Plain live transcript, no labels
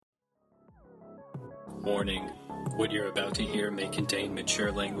Warning, what you're about to hear may contain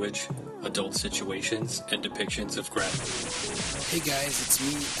mature language, adult situations, and depictions of gravity. Hey guys, it's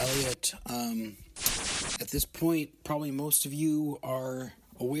me, Elliot. At this point, probably most of you are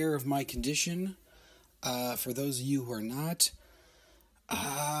aware of my condition. For those of you who are not,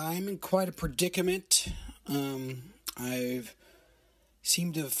 I'm in quite a predicament. I've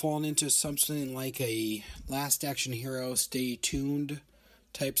seemed to have fallen into something like a Last Action Hero Stay Tuned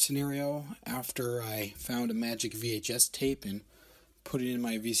type scenario after I found a magic VHS tape and put it in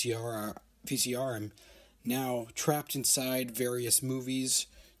my VCR. I'm now trapped inside various movies,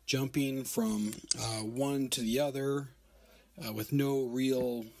 jumping from one to the other with no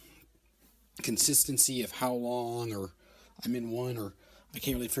real consistency of how long or I'm in one, or I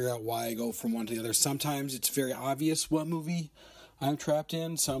can't really figure out why I go from one to the other. Sometimes it's very obvious what movie I'm trapped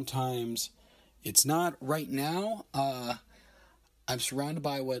in. Sometimes it's not. Right now, I'm surrounded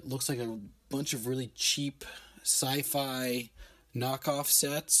by what looks like a bunch of really cheap sci-fi knockoff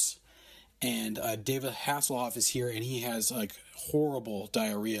sets, and David Hasselhoff is here, and he has like horrible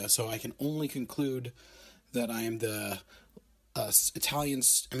diarrhea. So I can only conclude that I am the Italian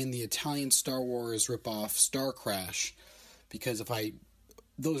Star Wars ripoff Star Crash, because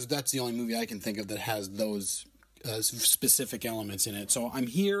that's the only movie I can think of that has those specific elements in it. So I'm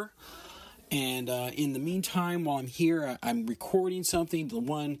here. And in the meantime, while I'm here, I'm recording something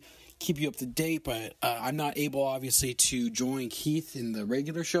to keep you up to date, but I'm not able, obviously, to join Keith in the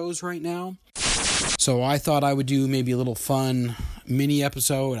regular shows right now. So I thought I would do maybe a little fun mini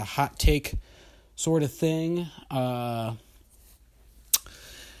episode, a hot take sort of thing.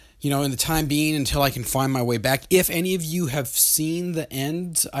 In the time being until I can find my way back. If any of you have seen the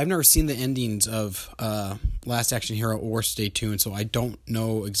end, I've never seen the endings of Last Action Hero or Stay Tuned, so I don't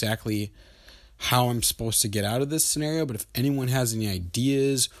know exactly how I'm supposed to get out of this scenario, but if anyone has any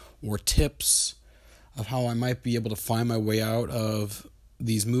ideas or tips of how I might be able to find my way out of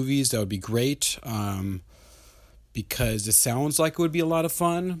these movies, that would be great, because it sounds like it would be a lot of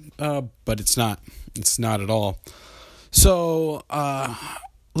fun, but it's not. It's not at all. So,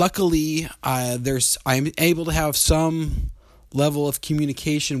 luckily, I'm able to have some level of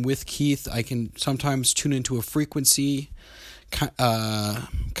communication with Keith. I can sometimes tune into a frequency,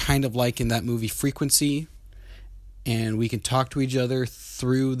 kind of like in that movie Frequency, and we can talk to each other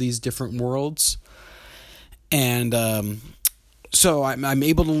through these different worlds. And so I'm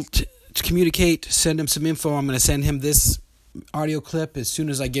able to communicate, send him some info. I'm going to send him this audio clip as soon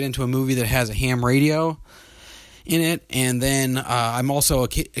as I get into a movie that has a ham radio in it, and then I'm also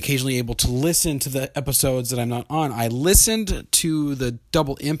occasionally able to listen to the episodes that I'm not on. I listened to the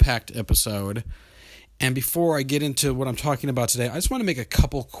Double Impact episode, and before I get into what I'm talking about today, I just want to make a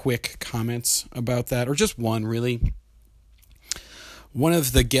couple quick comments about that, or just one, really. One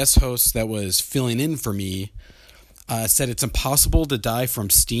of the guest hosts that was filling in for me said it's impossible to die from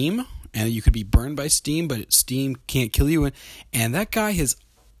steam, and you could be burned by steam, but steam can't kill you. And that guy has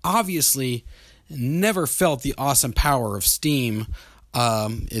obviously never felt the awesome power of steam.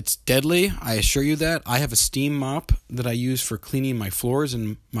 It's deadly, I assure you that. I have a steam mop that I use for cleaning my floors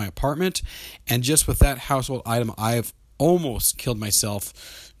in my apartment, and just with that household item, I've almost killed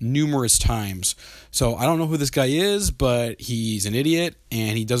myself numerous times. So I don't know who this guy is, but he's an idiot,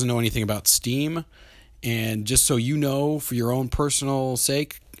 and he doesn't know anything about steam. And just so you know, for your own personal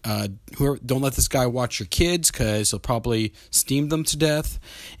sake, don't let this guy watch your kids, because he'll probably steam them to death.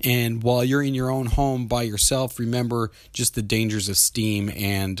 And while you're in your own home by yourself, remember just the dangers of steam,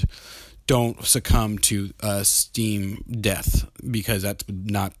 and don't succumb to steam death, because that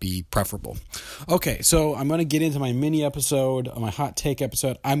would not be preferable. Okay, so I'm going to get into my mini episode, my hot take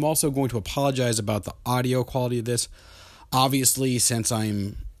episode. I'm also going to apologize about the audio quality of this. Obviously, since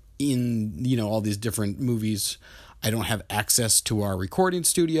I'm in all these different movies, I don't have access to our recording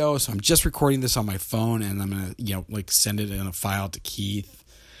studio, so I'm just recording this on my phone, and I'm going to, send it in a file to Keith,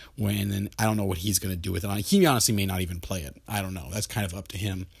 and I don't know what he's going to do with it. He honestly may not even play it. I don't know. That's kind of up to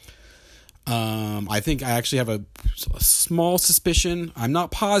him. I think I actually have a small suspicion. I'm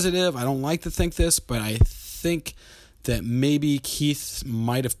not positive. I don't like to think this, but I think that maybe Keith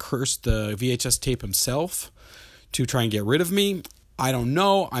might have cursed the VHS tape himself to try and get rid of me. I don't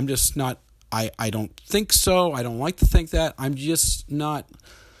know. I'm just not... I don't think so. I don't like to think that. I'm just not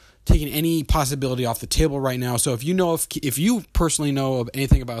taking any possibility off the table right now. So if you personally know of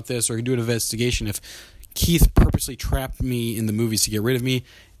anything about this, or you do an investigation, if Keith purposely trapped me in the movies to get rid of me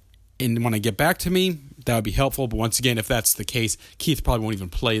and want to get back to me, that would be helpful. But once again, if that's the case, Keith probably won't even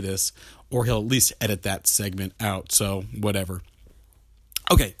play this, or he'll at least edit that segment out. So whatever.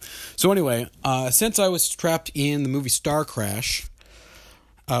 Okay. So anyway, since I was trapped in the movie Star Crash,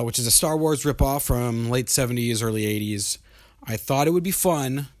 which is a Star Wars ripoff from late 70s, early 80s. I thought it would be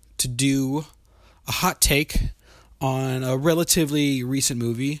fun to do a hot take on a relatively recent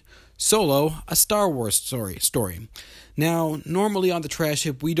movie, Solo, a Star Wars story. Now, normally on the Trash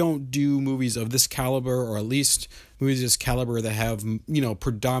Hip, we don't do movies of this caliber, or at least movies of this caliber that have,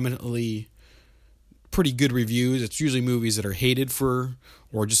 predominantly pretty good reviews. It's usually movies that are hated for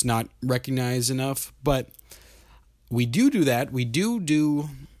or just not recognized enough. But we do that. We do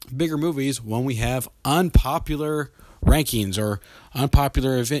bigger movies when we have unpopular rankings or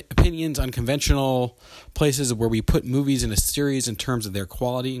unpopular opinions, unconventional places where we put movies in a series in terms of their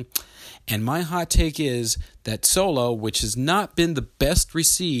quality. And my hot take is that Solo, which has not been the best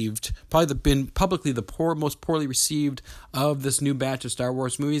received, probably been publicly the most poorly received of this new batch of Star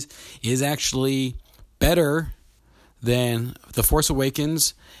Wars movies, is actually better than The Force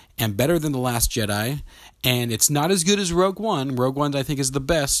Awakens and better than The Last Jedi. And it's not as good as Rogue One. Rogue One, I think, is the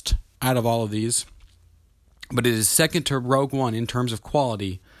best out of all of these. But it is second to Rogue One in terms of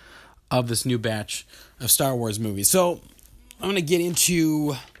quality of this new batch of Star Wars movies. So I'm going to get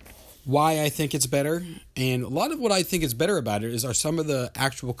into why I think it's better. And a lot of what I think is better about it are some of the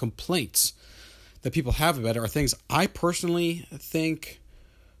actual complaints that people have about it are things I personally think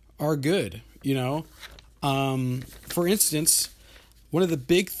are good. For instance, one of the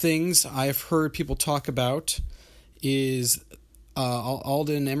big things I've heard people talk about is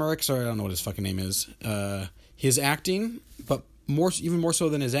Alden Ehrenreich, sorry, I don't know what his fucking name is, his acting, but even more so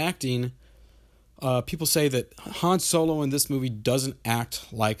than his acting, people say that Han Solo in this movie doesn't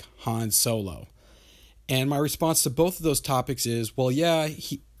act like Han Solo. And my response to both of those topics is, well, yeah,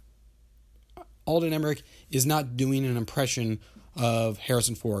 Alden Ehrenreich is not doing an impression of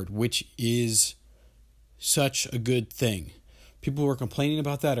Harrison Ford, which is such a good thing. People who are complaining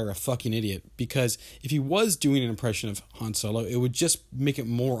about that are a fucking idiot, because if he was doing an impression of Han Solo, it would just make it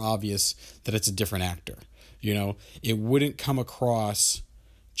more obvious that it's a different actor. It wouldn't come across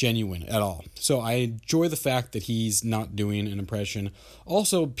genuine at all. So I enjoy the fact that he's not doing an impression.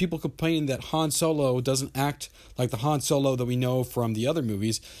 Also, people complaining that Han Solo doesn't act like the Han Solo that we know from the other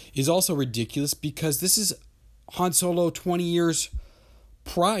movies is also ridiculous, because this is Han Solo 20 years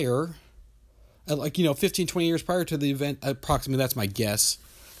prior, 15, 20 years prior to the event, approximately, that's my guess,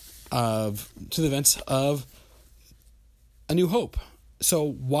 to the events of A New Hope. So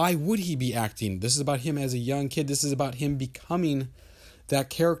why would he be acting? This is about him as a young kid. This is about him becoming that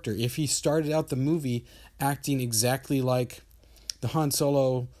character. If he started out the movie acting exactly like the Han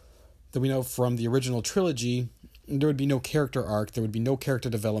Solo that we know from the original trilogy, there would be no character arc, there would be no character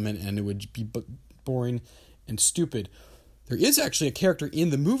development, and it would be boring and stupid. There is actually a character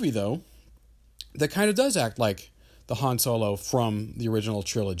in the movie, though, that kind of does act like the Han Solo from the original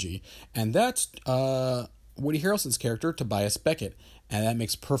trilogy, and that's Woody Harrelson's character, Tobias Beckett, and that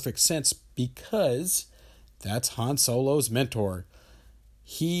makes perfect sense because that's Han Solo's mentor.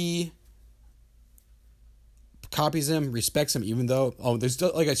 He copies him, respects him, even though there's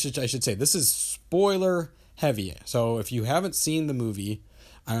I should say, this is spoiler heavy. So if you haven't seen the movie,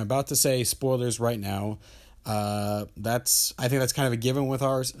 I'm about to say spoilers right now. I think that's kind of a given with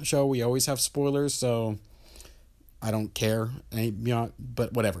our show. We always have spoilers, so I don't care,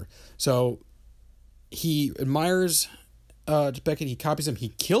 but whatever. So he admires Beckett, he copies him, he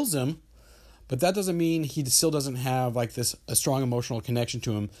kills him, but that doesn't mean he still doesn't have a strong emotional connection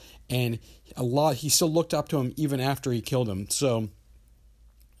to him, and he still looked up to him even after he killed him. So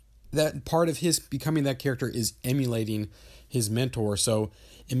that part of his becoming that character is emulating his mentor. So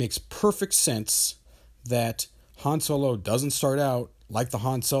it makes perfect sense that Han Solo doesn't start out like the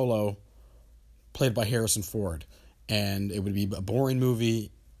Han Solo played by Harrison Ford, and it would be a boring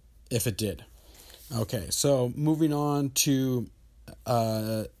movie if it did. Okay, so moving on to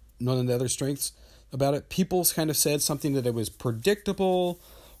one of the other strengths about it. People kind of said something that it was predictable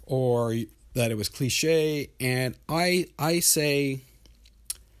or that it was cliche, and I say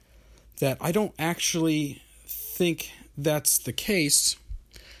that I don't actually think that's the case.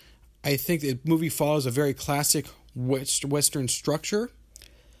 I think the movie follows a very classic Western structure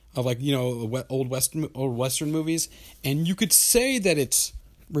of old Western movies, and you could say that it's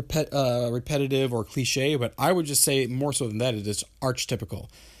repetitive or cliche, but I would just say more so than that, it is archetypical.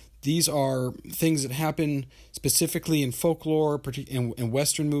 These are things that happen specifically in folklore, in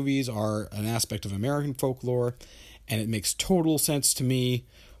Western movies, are an aspect of American folklore, and it makes total sense to me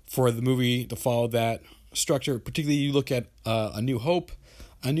for the movie to follow that structure. Particularly, you look at A New Hope.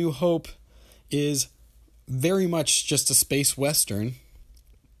 A New Hope is very much just a space Western,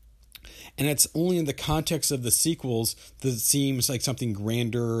 and it's only in the context of the sequels that it seems like something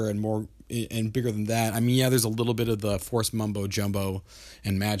grander and more and bigger than that. I mean, yeah, there's a little bit of the Force mumbo jumbo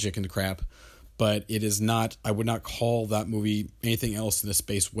and magic and crap, but it is not. I would not call that movie anything else than a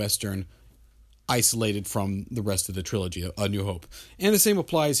space western, isolated from the rest of the trilogy, A New Hope. And the same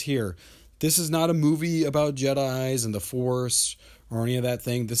applies here. This is not a movie about Jedis and the Force or any of that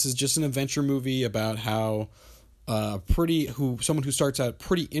thing. This is just an adventure movie about how someone who starts out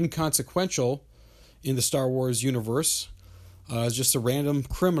pretty inconsequential in the Star Wars universe, is just a random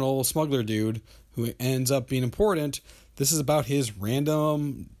criminal smuggler dude who ends up being important. This is about his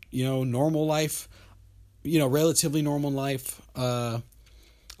random, normal life, relatively normal life,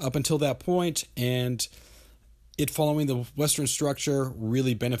 up until that point, and it following the Western structure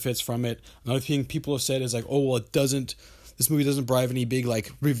really benefits from it. Another thing people have said is like, oh, well, this movie doesn't provide any big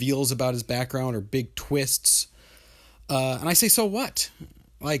like reveals about his background or big twists. And I say, so what?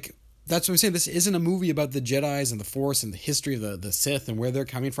 Like, that's what I'm saying. This isn't a movie about the Jedis and the Force and the history of the Sith and where they're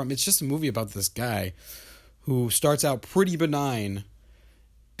coming from. It's just a movie about this guy who starts out pretty benign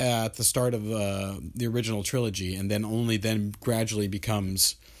at the start of the original trilogy, and then gradually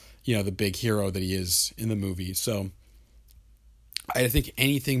becomes, the big hero that he is in the movie. So I think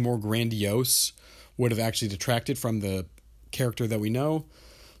anything more grandiose would have actually detracted from the character that we know.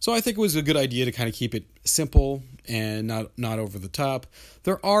 So I think it was a good idea to kind of keep it simple and not over the top.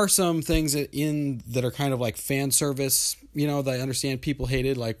 There are some things that are kind of like fan service, that I understand people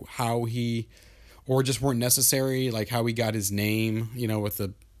hated, like how or just weren't necessary, like how he got his name, with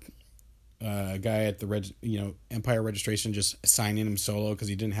the guy at the Empire registration just assigning him Solo because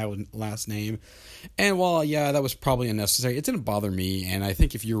he didn't have a last name. And while that was probably unnecessary, it didn't bother me. And I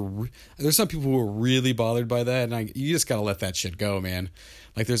think there's some people who are really bothered by that, and you just gotta let that shit go, man.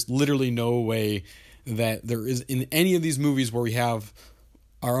 Like, there's literally no way that there is in any of these movies where we have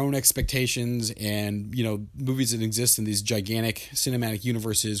our own expectations and movies that exist in these gigantic cinematic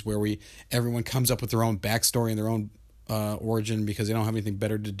universes where everyone comes up with their own backstory and their own origin because they don't have anything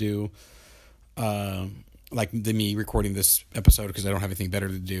better to do. Like me recording this episode because I don't have anything better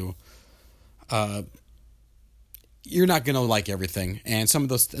to do. You're not gonna like everything, and some of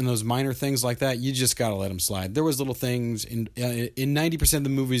those minor things like that, you just gotta let them slide. There was little things in 90% of the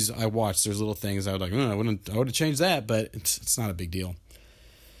movies I watched. There's little things I was like, I would have changed that, but it's not a big deal.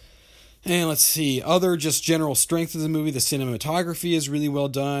 And let's see, other just general strength of the movie. The cinematography is really well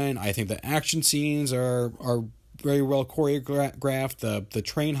done. I think the action scenes are very well choreographed. The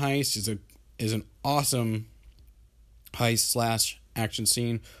train heist is an awesome heist / action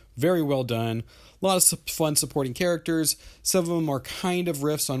scene. Very well done. A lot of fun supporting characters. Some of them are kind of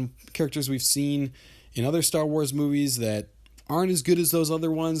riffs on characters we've seen in other Star Wars movies that aren't as good as those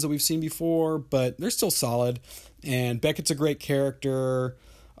other ones that we've seen before, but they're still solid. And Beckett's a great character.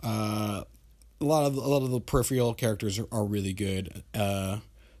 A lot of the peripheral characters are really good.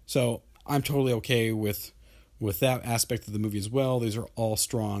 So I'm totally okay with that aspect of the movie as well. These are all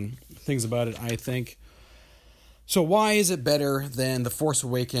strong things about it, I think. So why is it better than The Force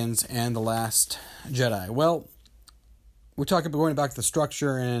Awakens and The Last Jedi? Well, we're talking about going back to the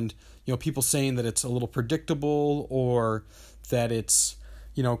structure and, people saying that it's a little predictable or that it's,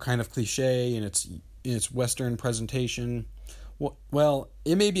 kind of cliche in its Western presentation. Well,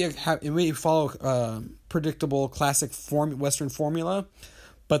 it may follow predictable classic Western formula,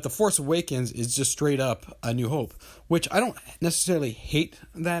 but The Force Awakens is just straight up A New Hope, which I don't necessarily hate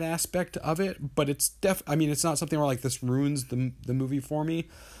that aspect of it, but it's it's not something where like this ruins the movie for me,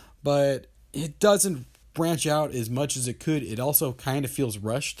 but it doesn't branch out as much as it could. It also kind of feels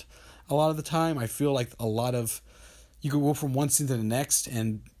rushed a lot of the time. I feel like you can go from one scene to the next,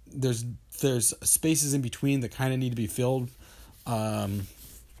 and there's spaces in between that kind of need to be filled.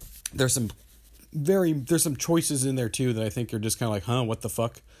 There's some choices in there too that I think are just kind of like, what the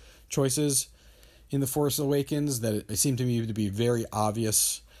fuck choices in The Force Awakens that it seem to me to be very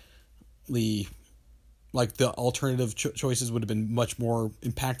obviously, like the alternative choices would have been much more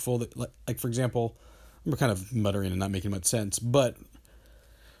impactful. Like for example, I'm kind of muttering and not making much sense, but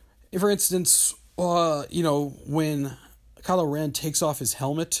for instance, when Kylo Ren takes off his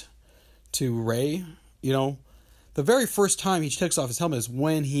helmet to Rey, the very first time he takes off his helmet is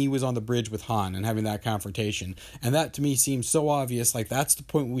when he was on the bridge with Han and having that confrontation. And that to me seems so obvious. Like that's the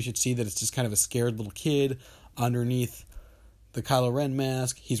point where we should see that it's just kind of a scared little kid underneath the Kylo Ren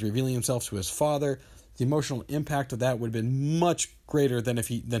mask. He's revealing himself to his father. The emotional impact of that would have been much greater than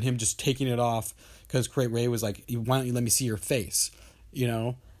him just taking it off because Rey was like, why don't you let me see your face?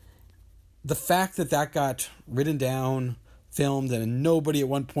 The fact that got written down, filmed, and nobody at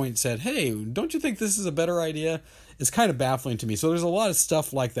one point said, hey, don't you think this is a better idea? It's kind of baffling to me. So there's a lot of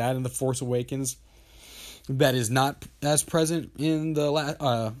stuff like that in The Force Awakens that is not as present in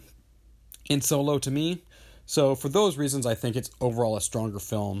the in Solo to me. So for those reasons, I think it's overall a stronger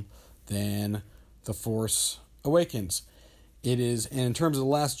film than The Force Awakens. It is, and in terms of The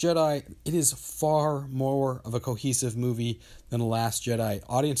Last Jedi, it is far more of a cohesive movie than The Last Jedi.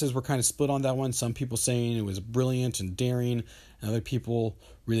 Audiences were kind of split on that one. Some people saying it was brilliant and daring, and other people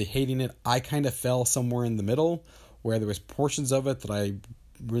really hating it. I kind of fell somewhere in the middle, where there was portions of it that I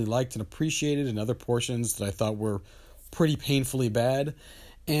really liked and appreciated, and other portions that I thought were pretty painfully bad.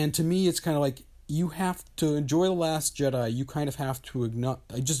 And to me, it's kind of like, you have to enjoy The Last Jedi. You kind of have to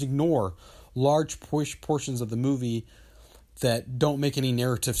ignore large portions of the movie that don't make any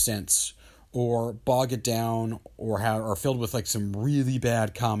narrative sense, or bog it down, or are filled with like some really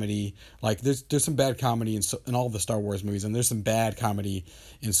bad comedy. Like there's some bad comedy in all the Star Wars movies, and there's some bad comedy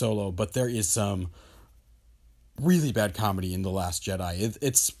in Solo, but there is some really bad comedy in The Last Jedi.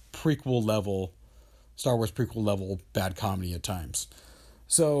 It's prequel level, Star Wars prequel level bad comedy at times.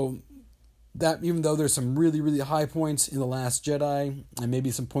 So that, even though there's some really, really high points in The Last Jedi, and maybe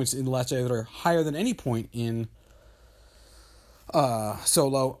some points in The Last Jedi that are higher than any point in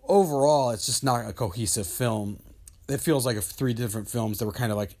Solo, overall it's just not a cohesive film. It feels like 3 different films that were kind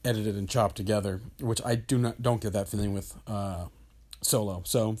of like edited and chopped together, which I don't get that feeling with Solo.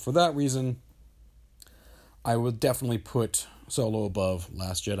 So for that reason, I would definitely put Solo above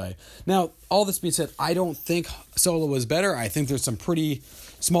Last Jedi. Now, all this being said, I don't think Solo was better. I think there's some pretty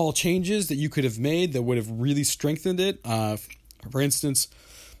small changes that you could have made that would have really strengthened it. For instance,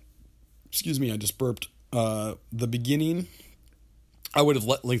 excuse me, I just burped. The beginning, I would have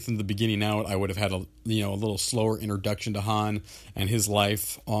lengthened the beginning out. I would have had a little slower introduction to Han and his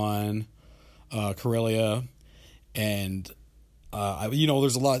life on Corellia, and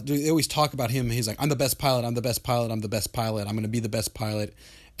there's a lot. They always talk about him. He's like, I'm the best pilot. I'm the best pilot. I'm the best pilot. I'm going to be the best pilot.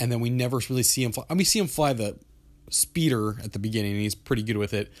 And then we never really see him fly. I mean, we see him fly the speeder at the beginning, and he's pretty good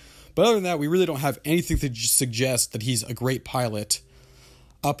with it. But other than that, we really don't have anything to suggest that he's a great pilot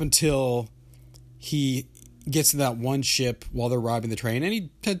up until he gets to that one ship while they're robbing the train, and he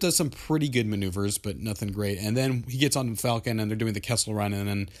does some pretty good maneuvers, but nothing great. And then he gets on the Falcon, and they're doing the Kessel Run, and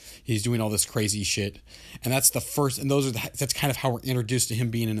then he's doing all this crazy shit. And that's the first, and that's kind of how we're introduced to him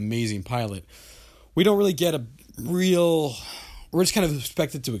being an amazing pilot. We don't really get we're just kind of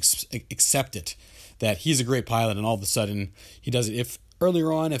expected to accept it, that he's a great pilot, and all of a sudden he does it. If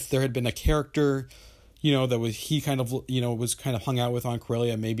earlier on, if there had been a character, that he kind of, was kind of hung out with on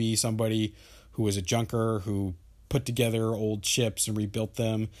Corellia, maybe somebody who was a junker who put together old ships and rebuilt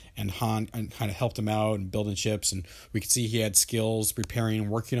them, and Han kind of helped him out and building ships, and we could see he had skills repairing and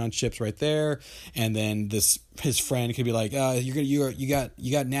working on ships right there. And then his friend could be like,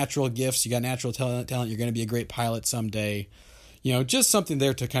 you got natural gifts, you got natural talent, you're going to be a great pilot someday. Just something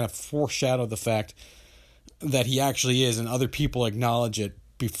there to kind of foreshadow the fact that he actually is, and other people acknowledge it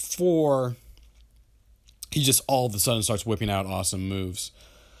before he just all of a sudden starts whipping out awesome moves.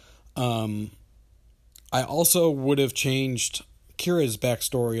 I also would have changed Kira's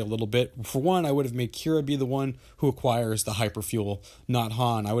backstory a little bit. For one, I would have made Kira be the one who acquires the hyperfuel, not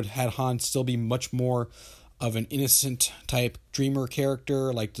Han. I would have had Han still be much more of an innocent type dreamer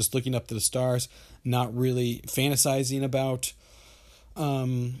character, like just looking up to the stars, not really fantasizing about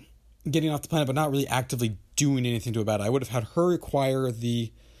getting off the planet, but not really actively doing anything about it. I would have had her acquire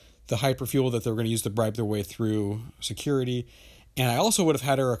the hyperfuel that they were going to use to bribe their way through security. And I also would have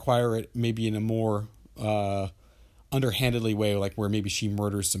had her acquire it maybe in a more underhandedly way, like where maybe she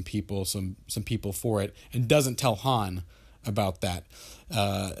murders some people for it, and doesn't tell Han about that,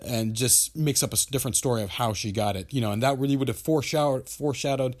 and just makes up a different story of how she got it. And that really would have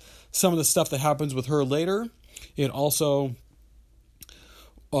foreshadowed some of the stuff that happens with her later. It also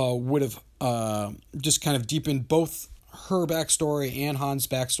would have just kind of deepened both her backstory and Han's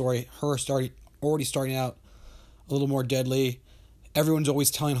backstory. Her already starting out a little more deadly. Everyone's always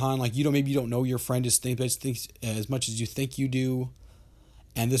telling Han, like, maybe you don't know your friend as much as you think you do.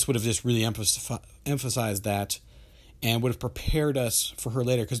 And this would have just really emphasized that, and would have prepared us for her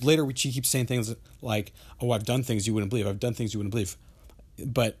later. Because later she keeps saying things like, oh, I've done things you wouldn't believe. I've done things you wouldn't believe.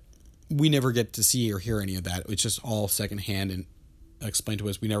 But we never get to see or hear any of that. It's just all secondhand and explained to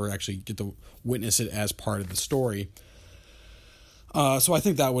us. We never actually get to witness it as part of the story. So I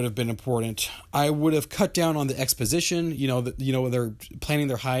think that would have been important. I would have cut down on the exposition. They're planning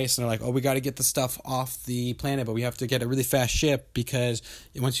their heist, and they're like, oh, we got to get the stuff off the planet, but we have to get a really fast ship, because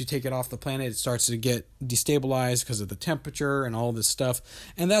once you take it off the planet, it starts to get destabilized because of the temperature and all this stuff.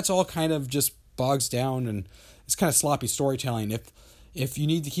 And that's all kind of just bogs down, and it's kind of sloppy storytelling. If you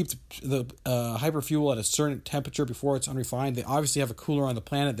need to keep the hyperfuel at a certain temperature before it's unrefined, they obviously have a cooler on the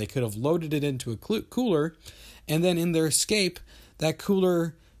planet. They could have loaded it into a cooler, and then in their escape, that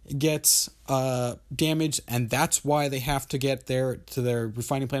cooler gets damaged, and that's why they have to get to their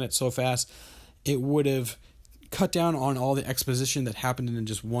refining planet so fast. It would have cut down on all the exposition that happened in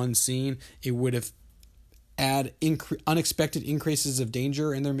just one scene. It would have add unexpected increases of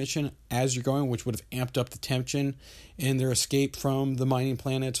danger in their mission as you're going, which would have amped up the tension in their escape from the mining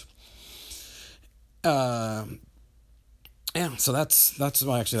planet. Yeah, so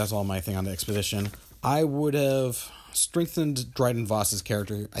that's all my thing on the exposition. I would have strengthened Dryden Voss's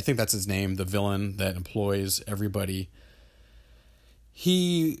character. I think that's his name, the villain that employs everybody.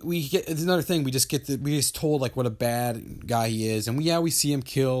 It's another thing. We just told like what a bad guy he is, and we see him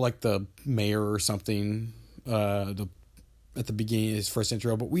kill like the mayor or something at the beginning of his first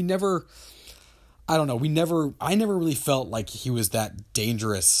intro, but I never really felt like he was that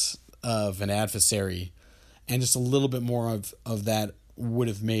dangerous of an adversary, and just a little bit more of that would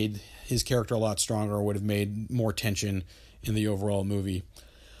have made his character a lot stronger, or would have made more tension in the overall movie.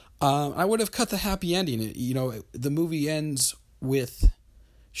 I would have cut the happy ending. The movie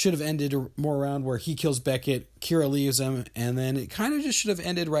should have ended more around where he kills Beckett, Kira leaves him, and then it kind of just should have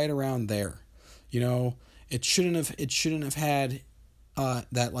ended right around there. It shouldn't have had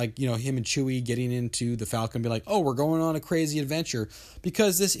that, like, him and Chewie getting into the Falcon, be like, oh, we're going on a crazy adventure,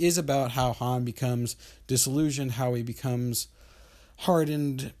 because this is about how Han becomes disillusioned, how he becomes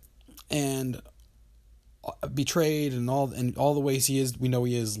hardened and betrayed, and all the ways we know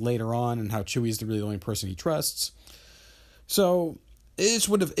he is later on, and how Chewie is really the only person he trusts. So it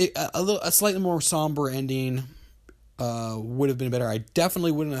would have a slightly more somber ending. Would have been better. I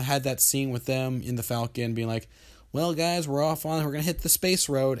definitely wouldn't have had that scene with them in the Falcon being like, well, guys, we're going to hit the space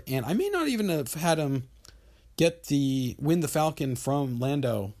road. And I may not even have had him win the Falcon from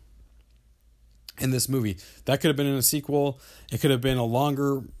Lando in this movie. That could have been in a sequel. It could have been a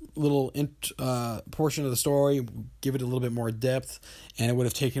longer little portion of the story, give it a little bit more depth, and it would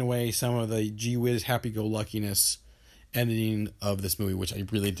have taken away some of the gee whiz happy-go-luckiness editing of this movie, which I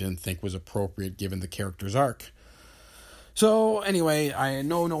really didn't think was appropriate given the character's arc. So anyway, I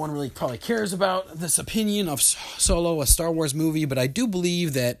know no one really probably cares about this opinion of Solo, a Star Wars movie, but I do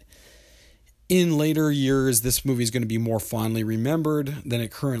believe that in later years this movie is going to be more fondly remembered than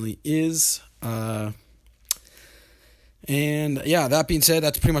it currently is. And yeah, that being said,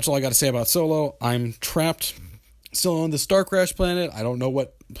 that's pretty much all I got to say about Solo. I'm trapped still on the Star Crash planet. I don't know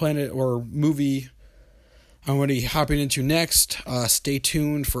what planet or movie I'm going to be hopping into next. Stay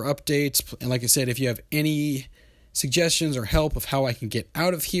tuned for updates. And like I said, if you have any suggestions or help of how I can get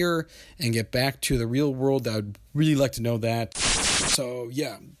out of here and get back to the real world, I would really like to know that. So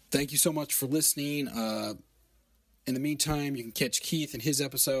yeah, thank you so much for listening. In the meantime, you can catch Keith in his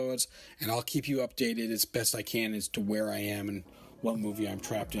episodes, and I'll keep you updated as best I can as to where I am and what movie I'm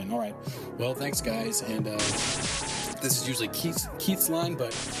trapped in. All right. Well, thanks, guys. And this is usually Keith's line,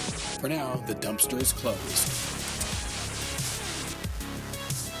 but for now, the dumpster is closed.